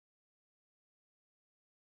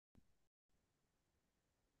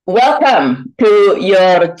Welcome to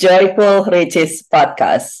your Joyful Riches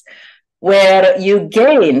podcast, where you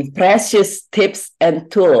gain precious tips and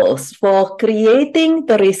tools for creating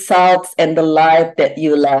the results and the life that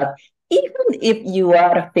you love, even if you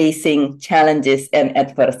are facing challenges and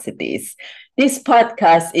adversities. This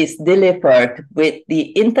podcast is delivered with the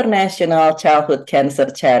International Childhood Cancer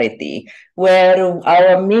Charity, where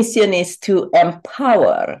our mission is to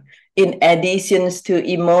empower in addition to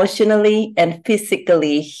emotionally and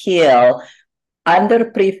physically heal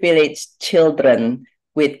underprivileged children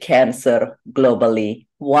with cancer globally,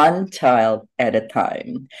 one child at a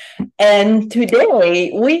time. And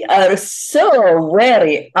today we are so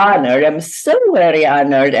very honored. I'm so very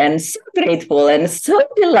honored and so grateful and so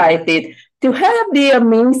delighted to have the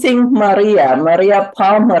amazing Maria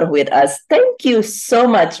Palmer with us. Thank you so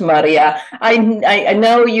much, Maria. I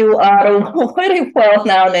know you are very well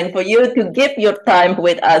known, and for you to give your time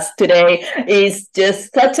with us today is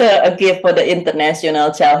just such a gift for the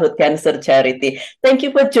International Childhood Cancer Charity. Thank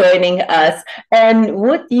you for joining us. And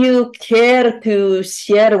would you care to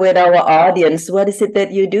share with our audience what is it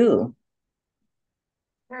that you do?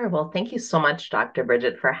 Sure. Well, thank you so much, Dr.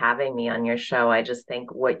 Bridget, for having me on your show. I just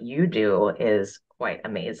think what you do is quite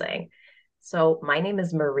amazing. So, my name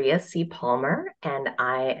is Maria C. Palmer, and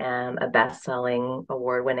I am a best-selling,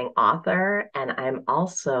 award-winning author, and I'm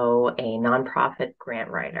also a nonprofit grant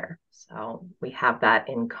writer. So, we have that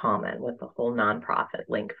in common with the whole nonprofit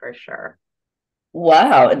link for sure.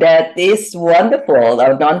 Wow, that is wonderful. A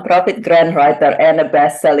nonprofit grant writer and a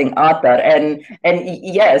best-selling author. And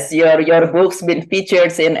yes, your book's been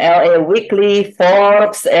featured in LA Weekly,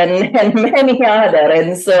 Forbes, and many other.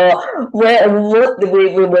 And so we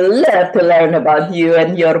will love to learn about you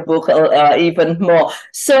and your book even more.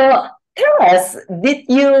 So tell us, did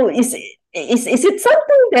you is it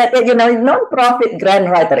something that nonprofit grant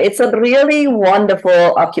writer? It's a really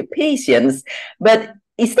wonderful occupations, but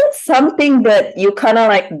is that something that you kind of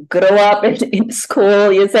like grow up in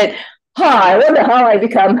school? You said, "Hi, I wonder how I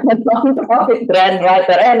become a nonprofit grant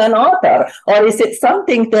writer and an author," or is it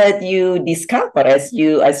something that you discover as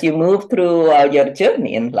you move through your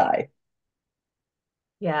journey in life?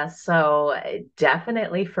 Yeah, so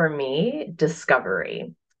definitely for me,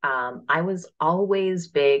 discovery. I was always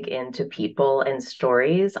big into people and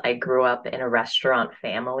stories. I grew up in a restaurant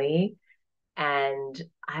family, and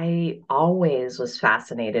I always was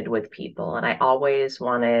fascinated with people, and I always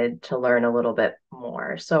wanted to learn a little bit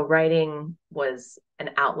more. So writing was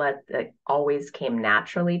an outlet that always came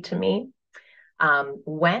naturally to me.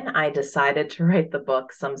 When I decided to write the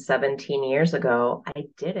book some 17 years ago, I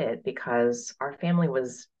did it because our family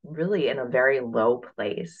was really in a very low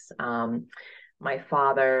place. My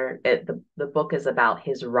father, the book is about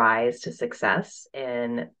his rise to success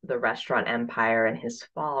in the restaurant empire and his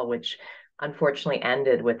fall, which unfortunately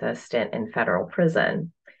ended with a stint in federal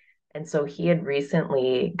prison. And so he had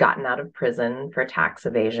recently gotten out of prison for tax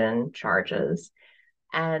evasion charges.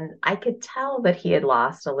 And I could tell that he had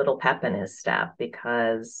lost a little pep in his step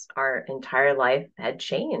because our entire life had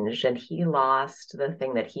changed and he lost the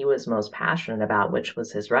thing that he was most passionate about, which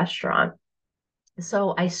was his restaurant.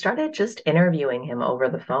 So I started just interviewing him over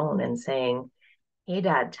the phone and saying, "Hey,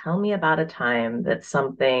 Dad, tell me about a time that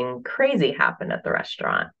something crazy happened at the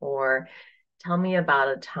restaurant," or "Tell me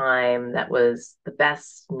about a time that was the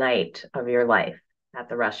best night of your life at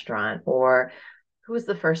the restaurant," or "Who was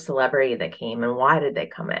the first celebrity that came and why did they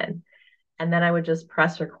come in?" And then I would just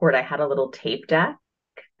press record. I had a little tape deck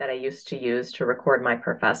that I used to use to record my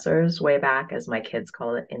professors way back, as my kids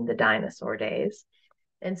call it, in the dinosaur days.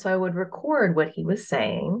 And so I would record what he was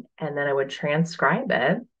saying and then I would transcribe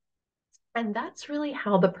it. And that's really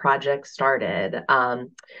how the project started.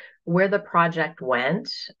 Where the project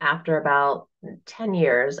went after about 10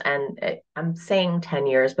 years, and I'm saying 10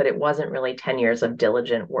 years, but it wasn't really 10 years of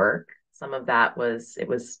diligent work. Some of that was, it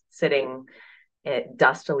was sitting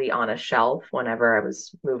dustily on a shelf whenever I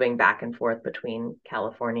was moving back and forth between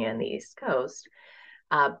California and the East Coast.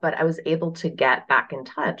 But I was able to get back in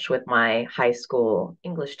touch with my high school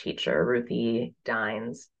English teacher, Ruthie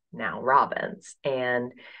Dines, now Robbins.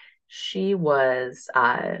 And she was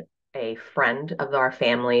a friend of our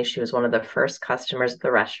family. She was one of the first customers at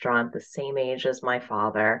the restaurant, the same age as my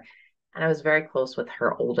father. And I was very close with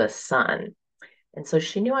her oldest son. And so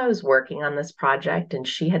she knew I was working on this project and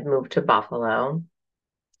she had moved to Buffalo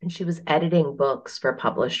and she was editing books for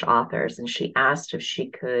published authors. And she asked if she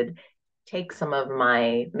could take some of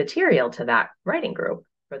my material to that writing group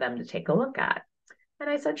for them to take a look at. And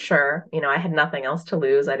I said, sure. You know, I had nothing else to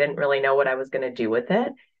lose. I didn't really know what I was going to do with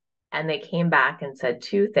it. And they came back and said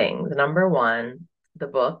two things. Number one, the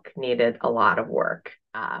book needed a lot of work,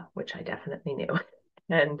 which I definitely knew.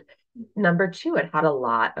 And number two, it had a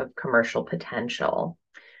lot of commercial potential.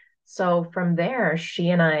 So from there, she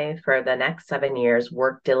and I, for the next 7 years,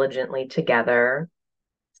 worked diligently together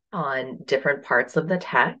on different parts of the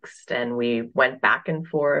text. And we went back and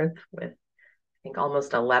forth with, I think,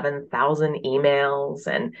 almost 11,000 emails.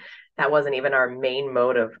 And that wasn't even our main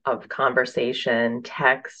mode of conversation,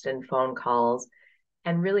 text and phone calls,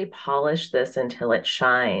 and really polished this until it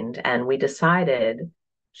shined. And we decided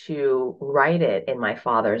to write it in my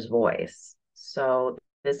father's voice. So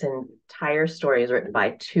this entire story is written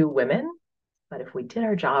by two women, but if we did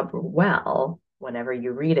our job well, whenever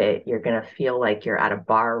you read it, you're going to feel like you're at a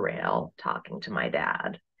bar rail talking to my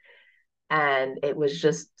dad. And it was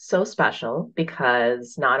just so special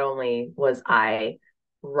because not only was I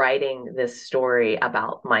writing this story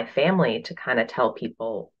about my family to kind of tell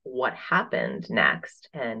people what happened next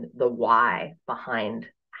and the why behind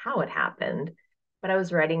how it happened, but I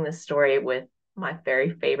was writing this story with my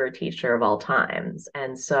very favorite teacher of all times.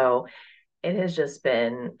 And so it has just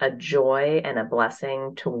been a joy and a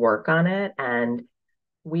blessing to work on it. And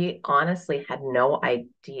we honestly had no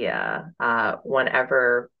idea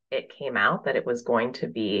whenever it came out that it was going to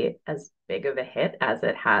be as big of a hit as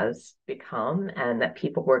it has become and that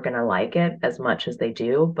people were going to like it as much as they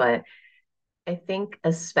do. But I think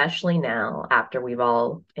especially now after we've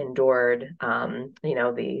all endured,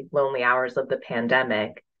 the lonely hours of the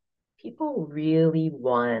pandemic, people really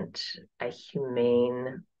want a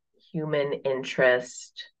human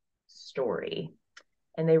interest story,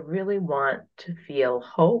 and they really want to feel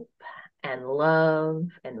hope and love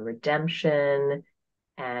and redemption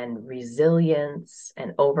and resilience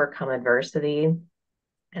and overcome adversity.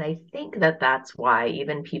 And I think that that's why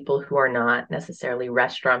even people who are not necessarily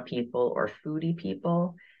restaurant people or foodie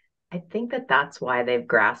people, I think that that's why they've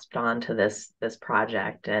grasped onto this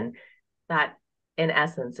project. And that in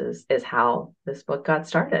essence is how this book got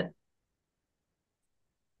started.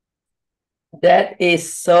 That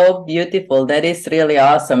is so beautiful. That is really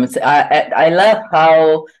awesome. I love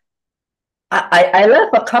how I love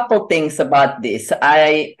a couple things about this.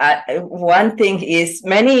 One thing is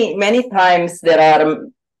many times there are,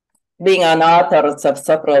 being an author of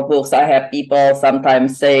several books, I have people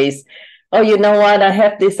sometimes says, "Oh, you know what? I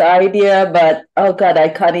have this idea, but oh God, I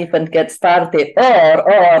can't even get started."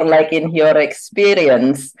 Or like in your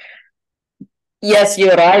experience, yes,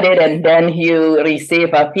 you write it and then you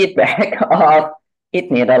receive a feedback of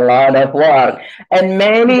it need a lot of work. And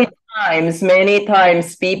many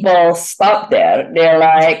times people stop there. They're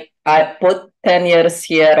like, I put 10 years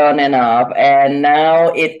here on and off, and now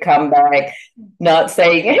it come back not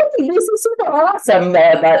saying, hey, this is super awesome,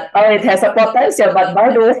 but oh, it has a potential, but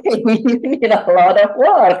by the way, you need a lot of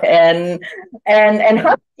work. And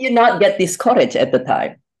how did you not get discouraged at the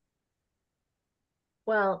time?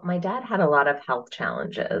 Well, my dad had a lot of health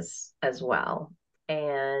challenges as well.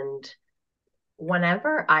 And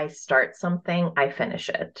whenever I start something, I finish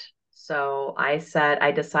it. So I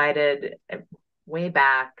decided way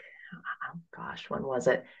back, oh gosh, when was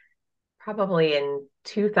it? Probably in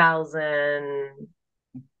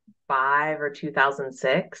 2005 or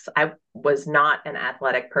 2006. I was not an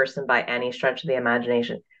athletic person by any stretch of the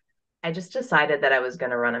imagination. I just decided that I was going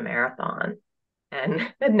to run a marathon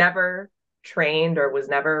and had never trained or was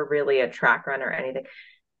never really a track runner or anything.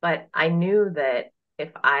 But I knew that if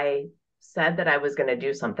I said that I was going to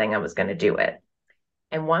do something, I was going to do it.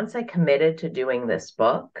 And once I committed to doing this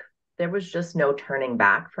book, there was just no turning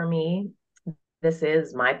back for me. This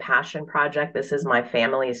is my passion project. This is my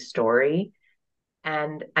family's story.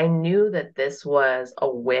 And I knew that this was a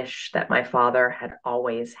wish that my father had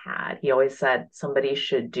always had. He always said somebody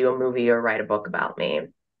should do a movie or write a book about me.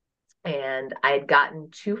 And I had gotten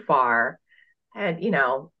too far. I had,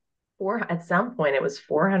 at some point it was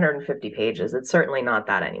 450 pages. It's certainly not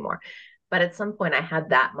that anymore. But at some point I had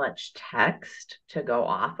that much text to go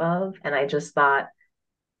off of. And I just thought,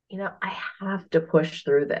 I have to push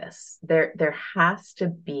through this. There has to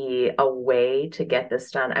be a way to get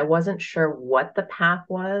this done. I wasn't sure what the path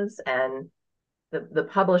was, and the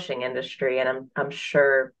publishing industry, and I'm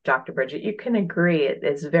sure Dr. Bridget, you can agree,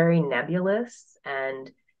 it's very nebulous,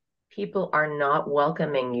 and people are not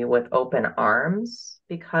welcoming you with open arms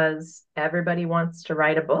because everybody wants to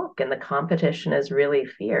write a book and the competition is really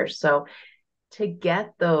fierce. So to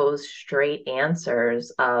get those straight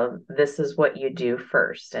answers of this is what you do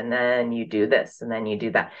first, and then you do this, and then you do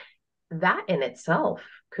that, that in itself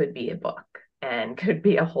could be a book and could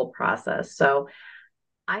be a whole process. So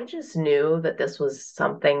I just knew that this was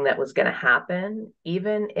something that was going to happen,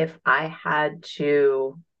 even if I had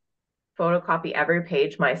to photocopy every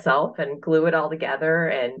page myself and glue it all together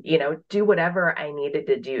and, do whatever I needed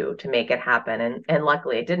to do to make it happen. And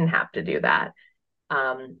luckily I didn't have to do that.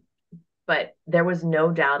 But there was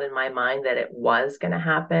no doubt in my mind that it was going to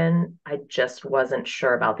happen. I just wasn't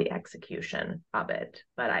sure about the execution of it.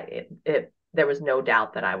 But there was no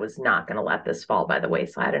doubt that I was not going to let this fall by the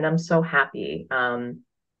wayside. And I'm so happy. And,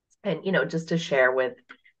 just to share with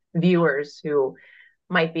viewers who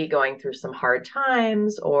might be going through some hard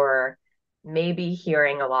times or maybe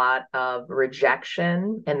hearing a lot of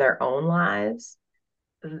rejection in their own lives,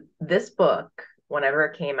 this book, whenever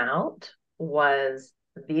it came out, was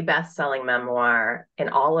the best-selling memoir in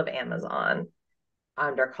all of Amazon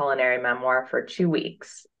under culinary memoir for 2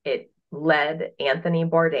 weeks. It led Anthony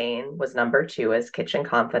Bourdain was number 2 as Kitchen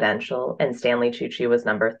Confidential, and Stanley Tucci was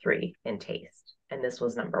number 3 in Taste. And this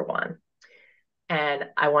was number 1. And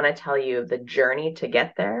I want to tell you, the journey to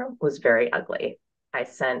get there was very ugly. I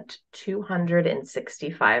sent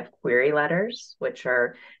 265 query letters, which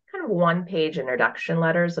are kind of one-page introduction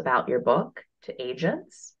letters about your book, to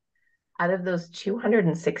agents. Out of those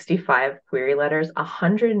 265 query letters,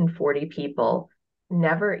 140 people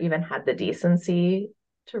never even had the decency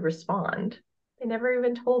to respond. They never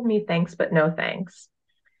even told me thanks, but no thanks.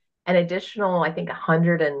 An additional, I think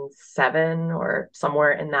 107 or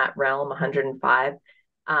somewhere in that realm, 105,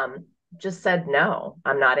 just said, no,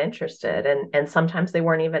 I'm not interested. And sometimes they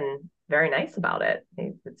weren't even very nice about it.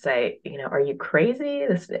 They would say, are you crazy?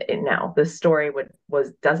 This story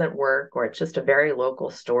doesn't work, or it's just a very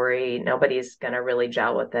local story. Nobody's going to really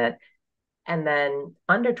gel with it. And then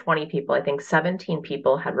under 20 people, I think 17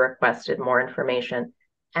 people had requested more information,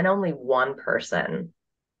 and only one person,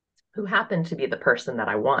 who happened to be the person that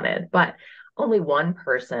I wanted, but only one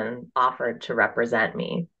person offered to represent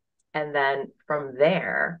me. And then from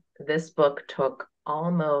there, this book took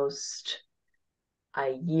almost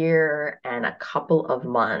a year and a couple of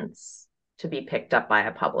months to be picked up by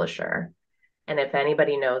a publisher. And if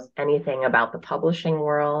anybody knows anything about the publishing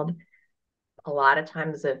world, a lot of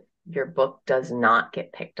times if your book does not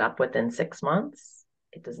get picked up within 6 months,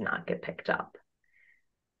 it does not get picked up.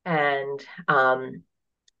 And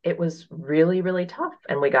it was really, really tough.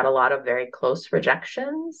 And we got a lot of very close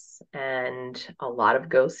rejections and a lot of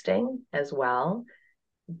ghosting as well.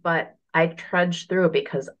 But I trudged through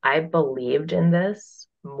because I believed in this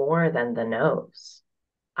more than the no's.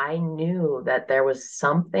 I knew that there was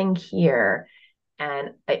something here,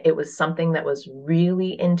 and it was something that was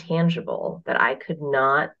really intangible that I could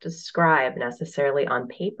not describe necessarily on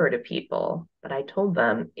paper to people. But I told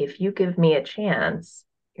them, if you give me a chance,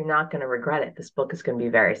 you're not going to regret it. This book is going to be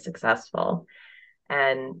very successful.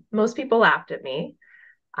 And most people laughed at me.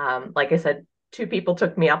 Like I said, 2 people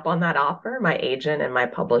took me up on that offer, my agent and my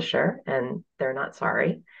publisher, and they're not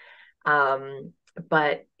sorry.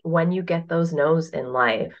 But when you get those no's in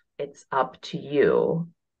life, it's up to you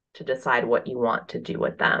to decide what you want to do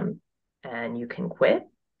with them. And you can quit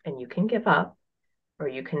and you can give up, or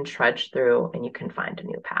you can trudge through and you can find a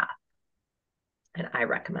new path. And I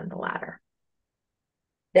recommend the latter.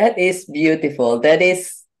 That is beautiful. That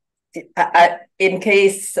is, in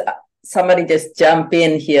case somebody just jump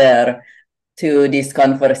in here to this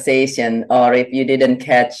conversation, or if you didn't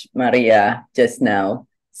catch Maria just now,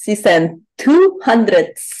 she sent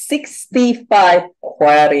 265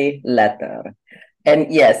 query letter.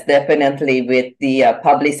 And yes, definitely with the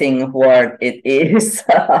publishing word, it is,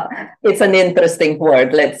 it's an interesting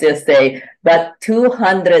word, let's just say, but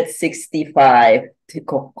 265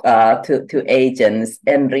 to agents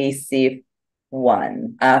and receive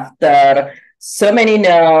 1 after so many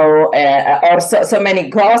no, or so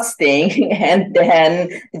many ghosting, and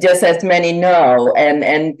then just as many no,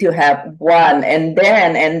 and to have 1, and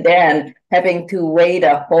then having to wait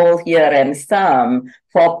a whole year and some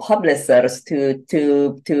for publishers to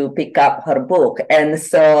pick up her book. And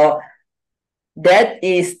so that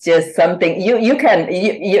is just something you can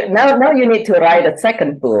now you need to write a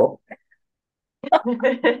second book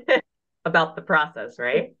about the process,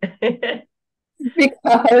 right?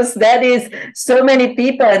 Because that is so many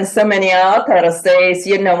people and so many authors says,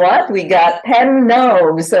 you know what, we got 10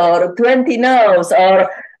 no's or 20 no's, or,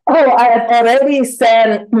 oh, I have already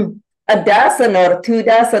sent a dozen or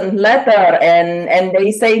 24 letter and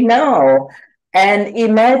they say no. And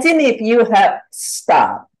imagine if you have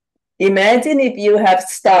stopped. Imagine if you have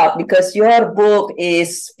stopped because your book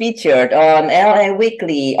is featured on LA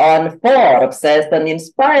Weekly, on Forbes as an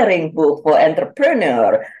inspiring book for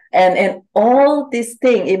entrepreneur. And all these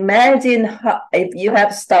things, imagine how, if you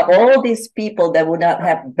have stopped all these people that would not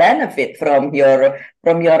have benefit from your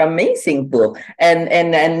amazing book. And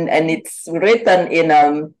it's written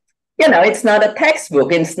in it's not a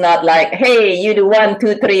textbook. It's not like, hey, you do 1,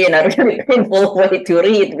 2, 3 in a really painful way to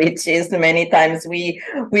read, which is many times we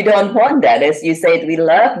don't want that. As you said, we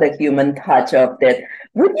love the human touch of that.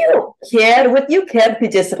 Would you care to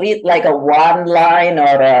just read like a one line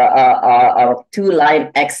or a 2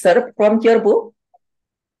 line excerpt from your book?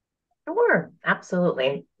 Sure,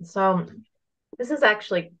 absolutely. So this is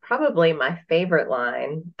actually probably my favorite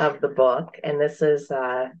line of the book, and this is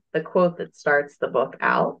the quote that starts the book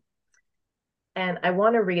out. And I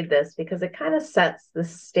want to read this because it kind of sets the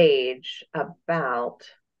stage about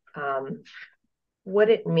um, what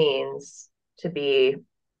it means to be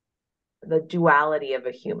the duality of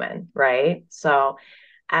a human, right? So,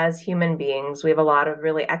 as human beings, we have a lot of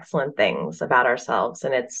really excellent things about ourselves,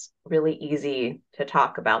 and it's really easy to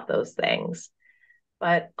talk about those things.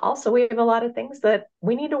 But also, we have a lot of things that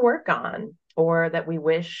we need to work on or that we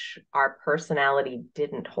wish our personality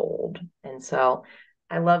didn't hold. And so,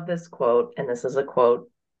 I love this quote, and this is a quote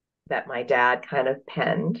that my dad kind of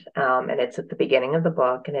penned, and it's at the beginning of the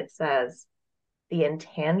book, and it says, "The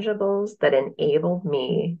intangibles that enabled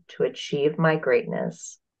me to achieve my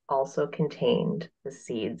greatness also contained the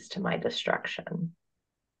seeds to my destruction."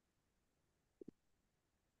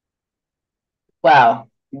 Wow,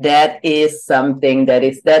 that is something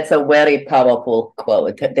that's a very powerful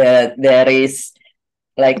quote. There is,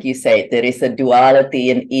 like you said, there is a duality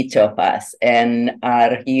in each of us. And how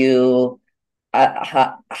are you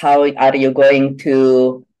going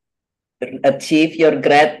to achieve your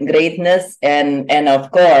greatness? And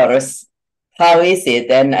of course, how is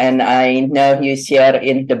it? And I know you share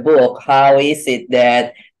in the book, how is it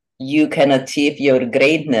that you can achieve your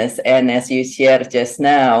greatness? And as you shared just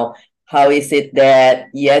now, how is it that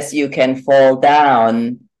yes, you can fall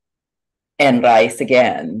down and rise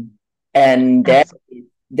again? And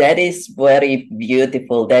that is very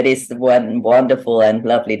beautiful. That is one wonderful and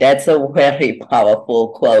lovely. That's a very powerful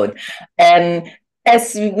quote. And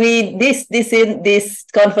as we this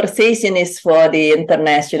conversation is for the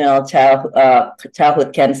International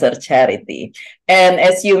Childhood Cancer Charity, and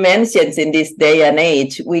as you mentioned, in this day and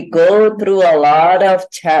age, we go through a lot of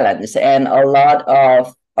challenge and a lot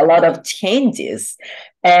of changes,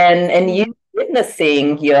 and you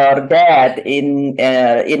witnessing your dad in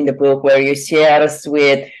the book where you shares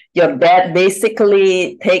with your dad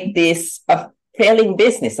basically take this failing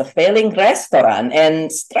business, a failing restaurant,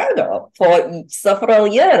 and struggle for several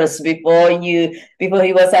years before he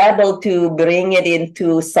was able to bring it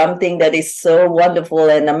into something that is so wonderful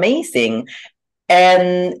and amazing.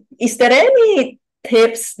 And is there any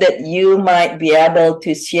tips that you might be able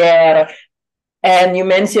to share? And you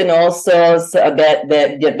mentioned also that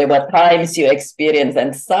there were times you experienced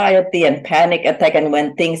anxiety and panic attack, and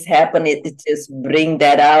when things happen, it just bring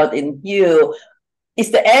that out in you. Is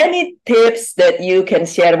there any tips that you can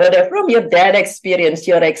share, whether from your dad experience,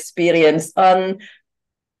 your experience, on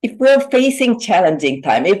if we're facing challenging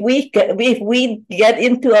time, if we get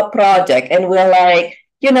into a project and we're like,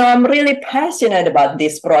 I'm really passionate about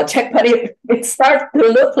this project, but if it starts to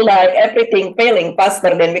look like everything failing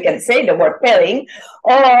faster than we can say the word failing,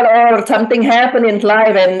 or something happened in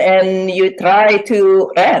life and you try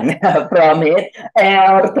to run from it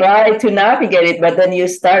or try to navigate it, but then you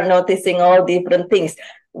start noticing all different things.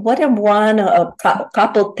 What are one a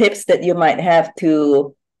couple tips that you might have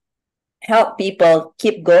to help people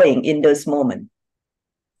keep going in those moments?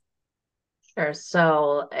 Sure.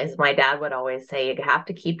 So, as my dad would always say, you have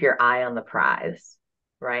to keep your eye on the prize,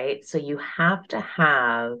 right? So, you have to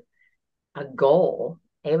have a goal,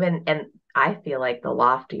 even, and I feel like the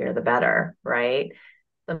loftier, the better, right?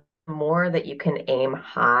 The more that you can aim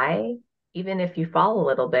high, even if you fall a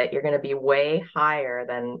little bit, you're going to be way higher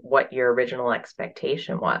than what your original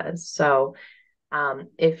expectation was. So,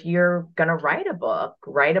 if you're going to write a book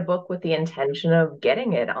with the intention of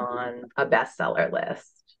getting it on a bestseller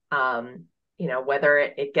list. Whether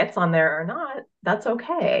it gets on there or not, that's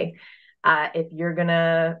okay. If you're going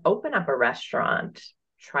to open up a restaurant,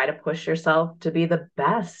 try to push yourself to be the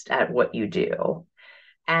best at what you do.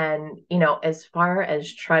 And, as far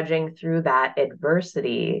as trudging through that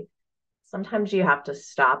adversity, sometimes you have to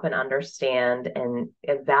stop and understand and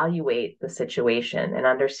evaluate the situation and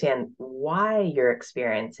understand why you're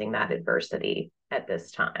experiencing that adversity at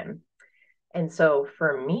this time. And so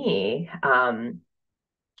for me,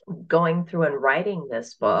 going through and writing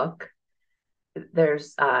this book,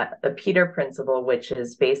 there's the Peter principle, which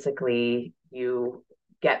is basically you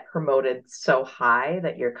get promoted so high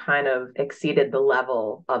that you're kind of exceeded the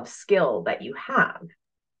level of skill that you have.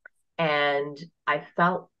 And I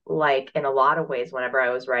felt like in a lot of ways, whenever I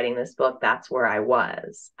was writing this book, that's where I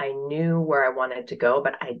was. I knew where I wanted to go,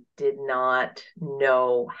 but I did not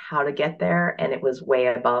know how to get there. And it was way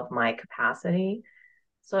above my capacity.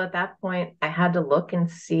 So at that point, I had to look and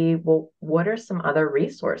see, well, what are some other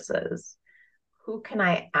resources? Who can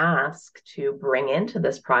I ask to bring into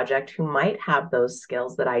this project who might have those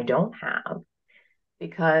skills that I don't have?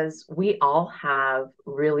 Because we all have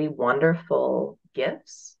really wonderful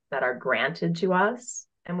gifts that are granted to us,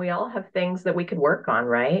 and we all have things that we could work on,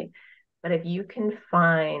 right? But if you can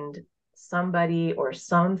find somebody or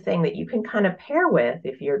something that you can kind of pair with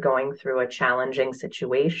if you're going through a challenging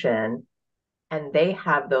situation and they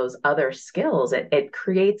have those other skills, it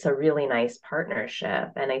creates a really nice partnership.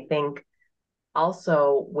 And I think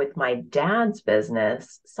also with my dad's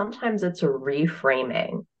business, sometimes it's a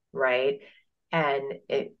reframing, right? And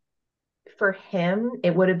for him,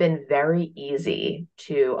 it would have been very easy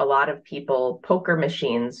to, a lot of people, poker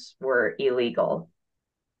machines were illegal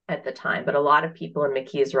at the time, but a lot of people in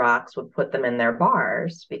McKees Rocks would put them in their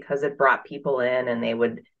bars because it brought people in and they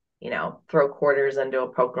would, throw quarters into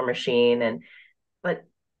a poker machine. But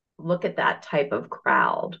look at that type of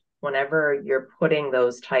crowd. Whenever you're putting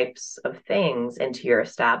those types of things into your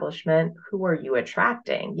establishment, who are you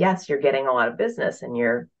attracting? Yes, you're getting a lot of business and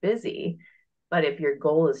you're busy. But if your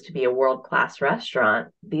goal is to be a world-class restaurant,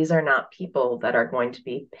 these are not people that are going to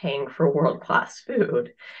be paying for world-class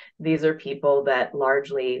food. These are people that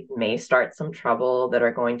largely may start some trouble, that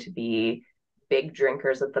are going to be big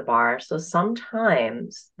drinkers at the bar. So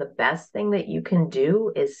sometimes the best thing that you can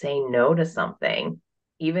do is say no to something,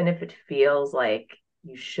 even if it feels like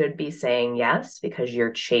you should be saying yes because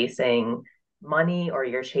you're chasing money or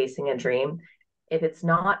you're chasing a dream. If it's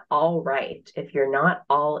not all right, if you're not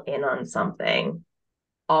all in on something,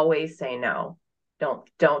 always say no.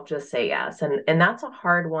 Don't just say yes. And that's a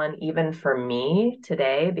hard one even for me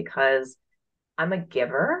today because I'm a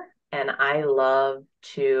giver and I love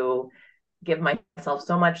to give myself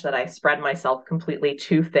so much that I spread myself completely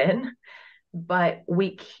too thin. But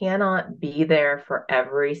we cannot be there for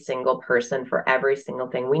every single person, for every single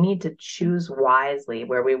thing. We need to choose wisely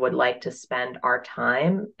where we would like to spend our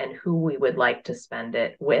time and who we would like to spend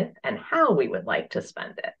it with and how we would like to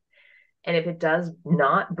spend it. And if it does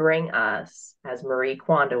not bring us, as Marie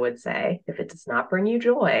Kondo would say, if it does not bring you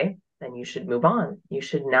joy, then you should move on. You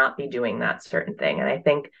should not be doing that certain thing. And I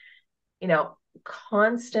think,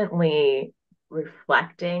 constantly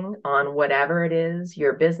reflecting on whatever it is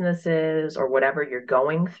your business is or whatever you're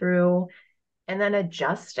going through, and then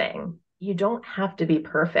adjusting. You don't have to be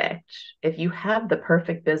perfect. If you have the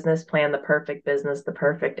perfect business plan, the perfect business, the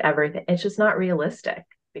perfect everything, it's just not realistic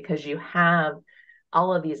because you have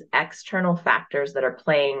all of these external factors that are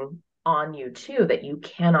playing on you too that you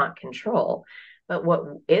cannot control. But what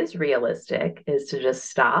is realistic is to just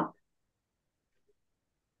stop,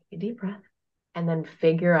 take a deep breath, and then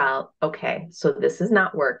figure out, okay, so this is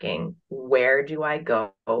not working. Where do I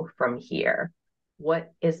go from here?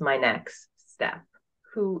 What is my next step?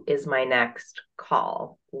 Who is my next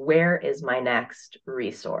call? Where is my next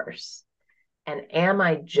resource? And am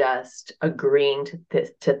I just agreeing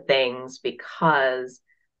to things because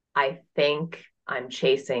I think I'm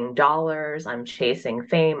chasing dollars, I'm chasing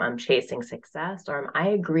fame, I'm chasing success, or am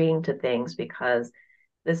I agreeing to things because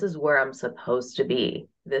this is where I'm supposed to be?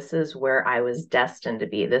 This is where I was destined to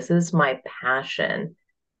be. This is my passion.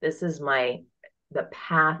 This is the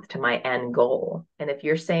path to my end goal. And if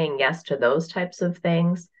you're saying yes to those types of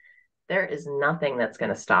things, there is nothing that's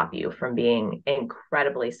going to stop you from being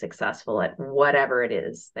incredibly successful at whatever it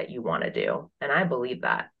is that you want to do. And I believe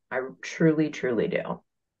that. I truly, truly do.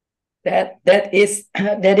 That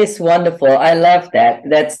is wonderful. I love that.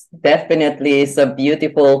 That's definitely is a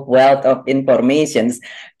beautiful wealth of informations.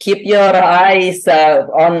 Keep your eyes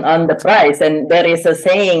on the prize. And there is a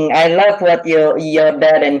saying. I love what your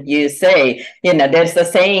dad and you say. There's a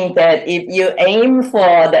saying that if you aim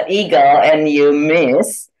for the eagle and you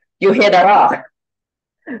miss, you hit a rock.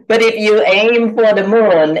 But if you aim for the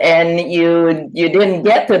moon and you didn't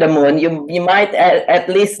get to the moon, you might at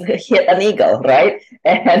least hit an eagle, right?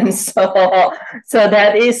 And so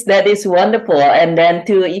that is wonderful. And then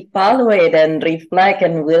to evaluate and reflect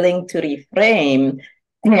and willing to reframe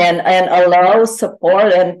and allow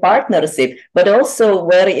support and partnership, but also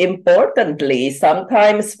very importantly,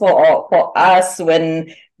 sometimes for us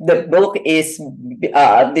when the book is,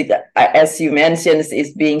 as you mentioned,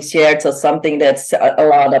 is being shared. So something that's a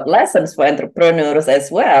lot of lessons for entrepreneurs as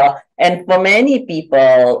well. And for many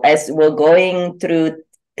people, as we're going through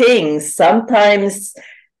things, sometimes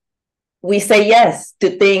we say yes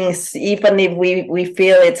to things even if we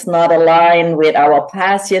feel it's not aligned with our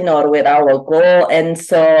passion or with our goal. And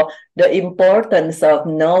so the importance of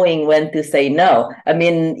knowing when to say no. I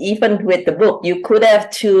mean, even with the book, you could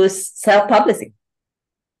have choose self-publishing.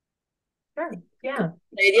 Sure. Yeah.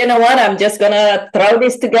 You know what, I'm just gonna throw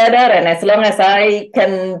this together, and as long as I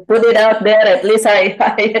can put it out there, at least I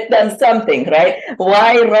have done something, right?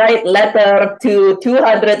 Why write letter to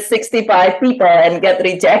 265 people and get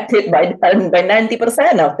rejected by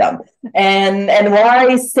 90% of them? And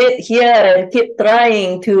why sit here and keep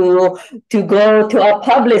trying to go to a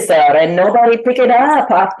publisher and nobody pick it up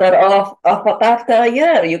after a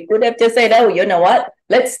year? You could have just said, oh, you know what,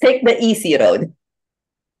 let's take the easy road.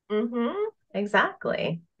 Mm-hmm.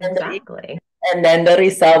 Exactly. Exactly. And then the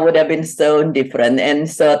result would have been so different. And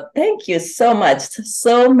so thank you so much.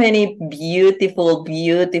 So many beautiful,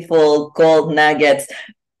 beautiful gold nuggets.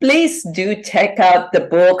 Please do check out the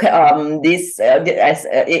book.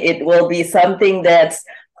 It will be something that's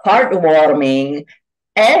heartwarming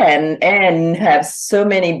and have so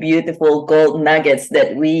many beautiful gold nuggets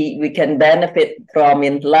that we can benefit from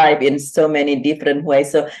in life in so many different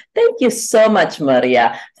ways. So thank you so much,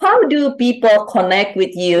 Maria. How do people connect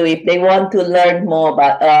with you if they want to learn more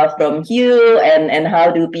about from you, and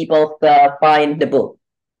how do people find the book?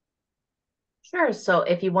 Sure. So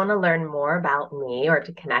if you want to learn more about me or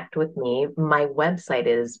to connect with me, my website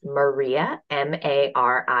is Maria,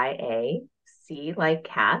 Maria, C like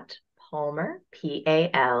cat, Palmer,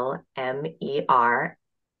 PALMER.com.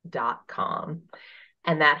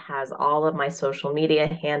 And that has all of my social media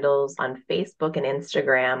handles on Facebook and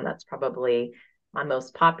Instagram. That's probably my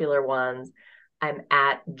most popular ones. I'm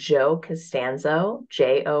at Joe Costanzo,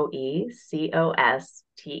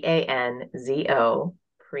 JoeCostanzo,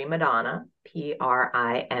 Prima Donna,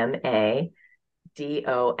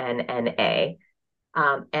 PrimaDonna.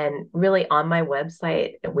 And really on my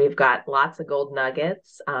website, we've got lots of gold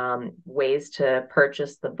nuggets, ways to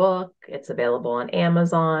purchase the book. It's available on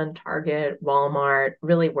Amazon, Target, Walmart,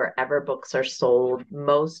 really wherever books are sold.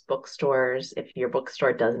 Most bookstores, if your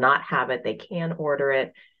bookstore does not have it, they can order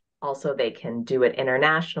it. Also, they can do it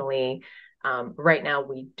internationally. Right now,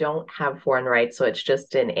 we don't have foreign rights, so it's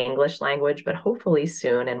just in English language, but hopefully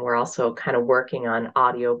soon. And we're also kind of working on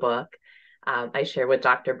audiobook. I shared with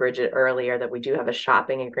Dr. Bridget earlier that we do have a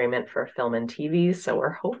shopping agreement for film and TV, so we're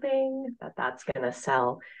hoping that that's going to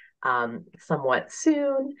sell somewhat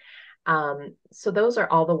soon. So those are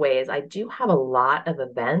all the ways. I do have a lot of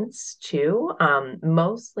events too,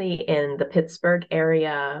 mostly in the Pittsburgh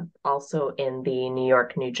area, also in the New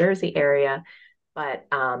York, New Jersey area. But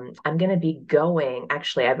I'm going to be going,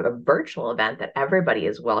 actually, I have a virtual event that everybody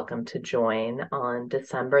is welcome to join on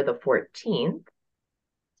December the 14th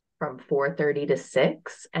from 4:30 to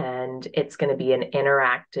 6. And it's going to be an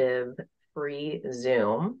interactive free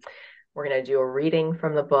Zoom. We're going to do a reading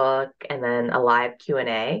from the book and then a live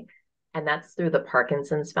Q&A. And that's through the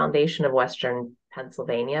Parkinson's Foundation of Western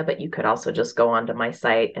Pennsylvania. But you could also just go onto my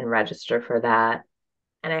site and register for that.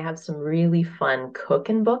 And I have some really fun cook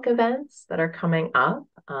and book events that are coming up.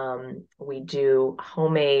 We do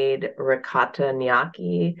homemade ricotta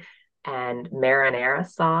gnocchi and marinara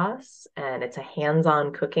sauce, and it's a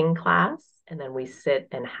hands-on cooking class. And then we sit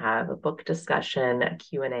and have a book discussion, a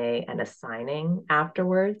Q&A, and a signing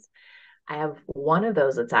afterwards. I have one of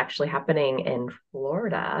those that's actually happening in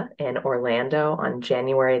Florida, in Orlando on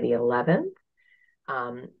January the 11th.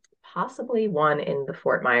 Possibly one in the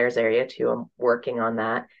Fort Myers area too. I'm working on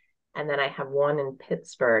that. And then I have one in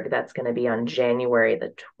Pittsburgh that's going to be on January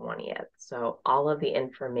the 20th. So all of the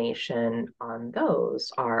information on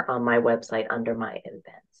those are on my website under my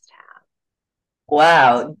events tab.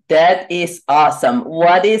 Wow, that is awesome.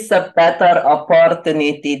 What is a better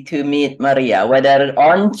opportunity to meet Maria? Whether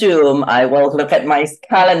on Zoom, I will look at my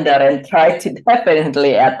calendar and try to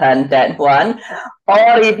definitely attend that one.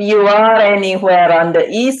 Or if you are anywhere on the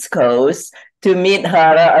East Coast, to meet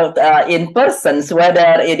her in person,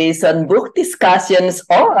 whether it is on book discussions,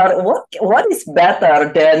 or what is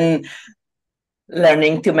better than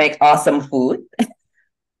learning to make awesome food?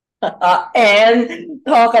 And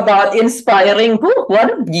talk about inspiring book.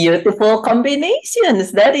 What a beautiful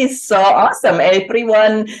combinations. That is so awesome.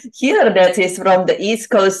 Everyone here that is from the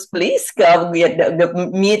East Coast, please go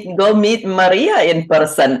meet Maria in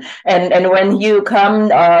person. And when you come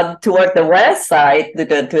toward the west side to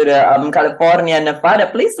the California,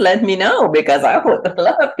 Nevada, please let me know, because I would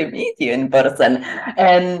love to meet you in person.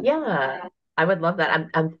 And yeah, I would love that.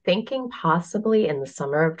 I'm thinking possibly in the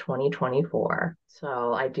summer of 2024.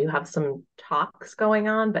 So I do have some talks going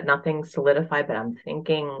on, but nothing solidified. But I'm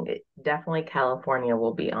thinking definitely California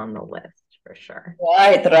will be on the list for for sure.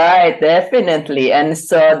 Right, definitely. And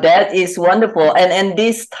so that is wonderful. And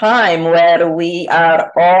this time where we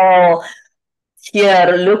are all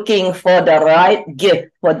here looking for the right gift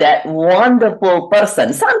for that wonderful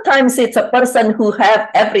person. Sometimes it's a person who have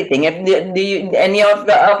everything. If any of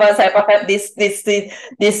us ever have this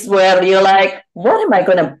where you're like, what am I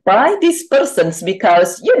going to buy these persons?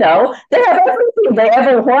 Because, they have everything they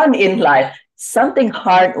ever want in life. Something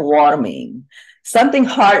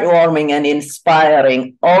heartwarming and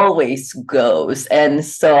inspiring always goes. And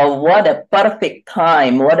so, what a perfect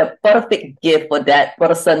time, what a perfect gift for that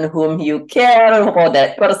person whom you care, for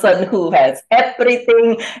that person who has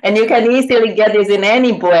everything. And you can easily get this in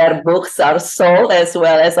anywhere books are sold, as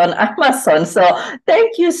well as on Amazon. So,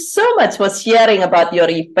 thank you so much for sharing about your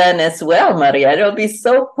event as well, Maria. It'll be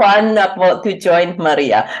so fun to join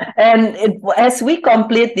Maria. And as we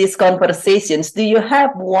complete these conversations, do you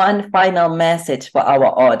have one final message for our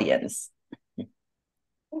audience? I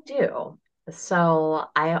do. So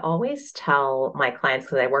I always tell my clients,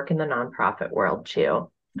 because I work in the nonprofit world too,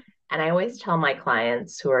 and I always tell my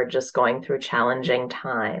clients who are just going through challenging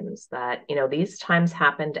times that, these times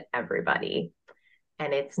happen to everybody.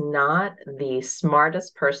 And it's not the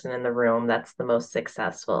smartest person in the room that's the most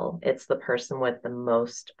successful. It's the person with the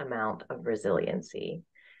most amount of resiliency.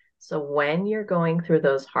 So when you're going through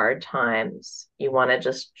those hard times, you want to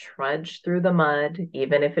just trudge through the mud,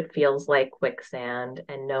 even if it feels like quicksand,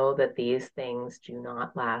 and know that these things do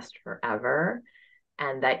not last forever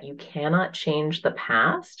and that you cannot change the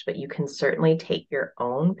past, but you can certainly take your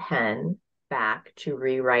own pen back to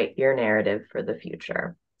rewrite your narrative for the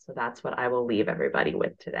future. So that's what I will leave everybody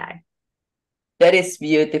with today. That is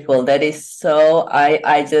beautiful. That is so,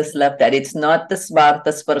 I just love that. It's not the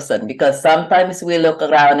smartest person, because sometimes we look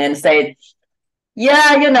around and say,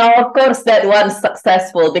 yeah, of course that one's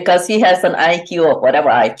successful because he has an IQ of whatever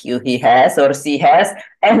IQ he has or she has,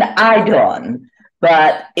 and I don't.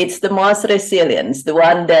 But it's the most resilient, the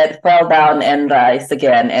one that fell down and rise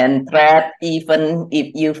again and thread even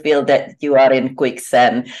if you feel that you are in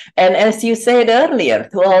quicksand. And as you said earlier,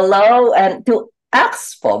 to allow and to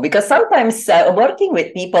ask for, because sometimes working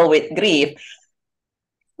with people with grief,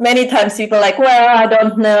 many times people are like, well, I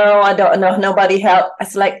don't know, nobody help.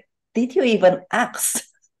 It's like, did you even ask?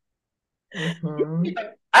 Mm-hmm.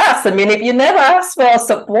 Ask. I mean, if you never ask for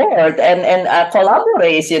support and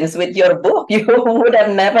collaborations with your book, you would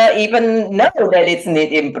have never even know that it's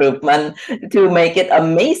need improvement to make it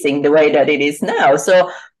amazing the way that it is now.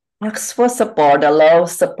 So ask for support, allow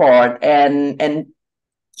support, and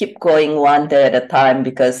keep going one day at a time,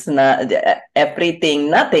 because nothing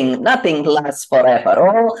lasts forever.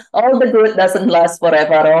 All the good doesn't last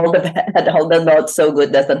forever. All the bad, all the not so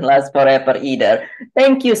good doesn't last forever either.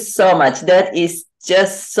 Thank you so much. That is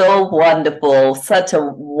just so wonderful. Such a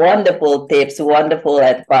wonderful tips, wonderful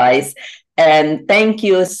advice. And thank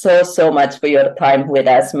you so much for your time with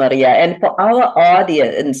us, Maria. And for our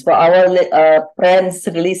audience, for our friends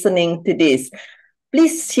listening to this,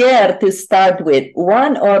 please share to start with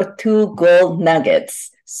one or two gold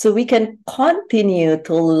nuggets so we can continue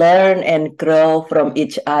to learn and grow from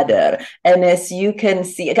each other. And as you can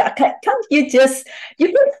see, can't you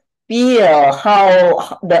can feel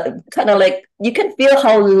how the kind of like, you can feel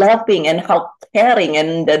how loving and how caring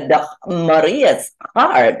and the Maria's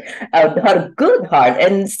heart, her good heart.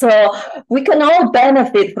 And so we can all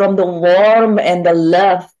benefit from the warmth and the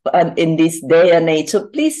love in this day and age. So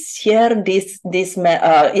please share this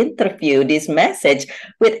interview, this message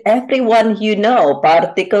with everyone you know,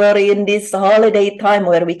 particularly in this holiday time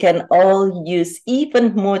where we can all use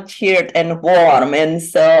even more cheered and warm. And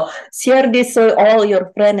so share this so all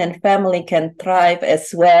your friends and family can thrive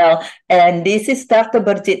as well. And this is Dr.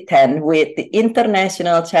 BirgitteTan with the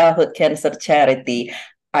International Childhood Cancer Charity.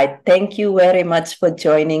 I thank you very much for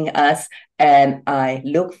joining us, and I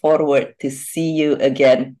look forward to see you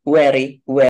again very, very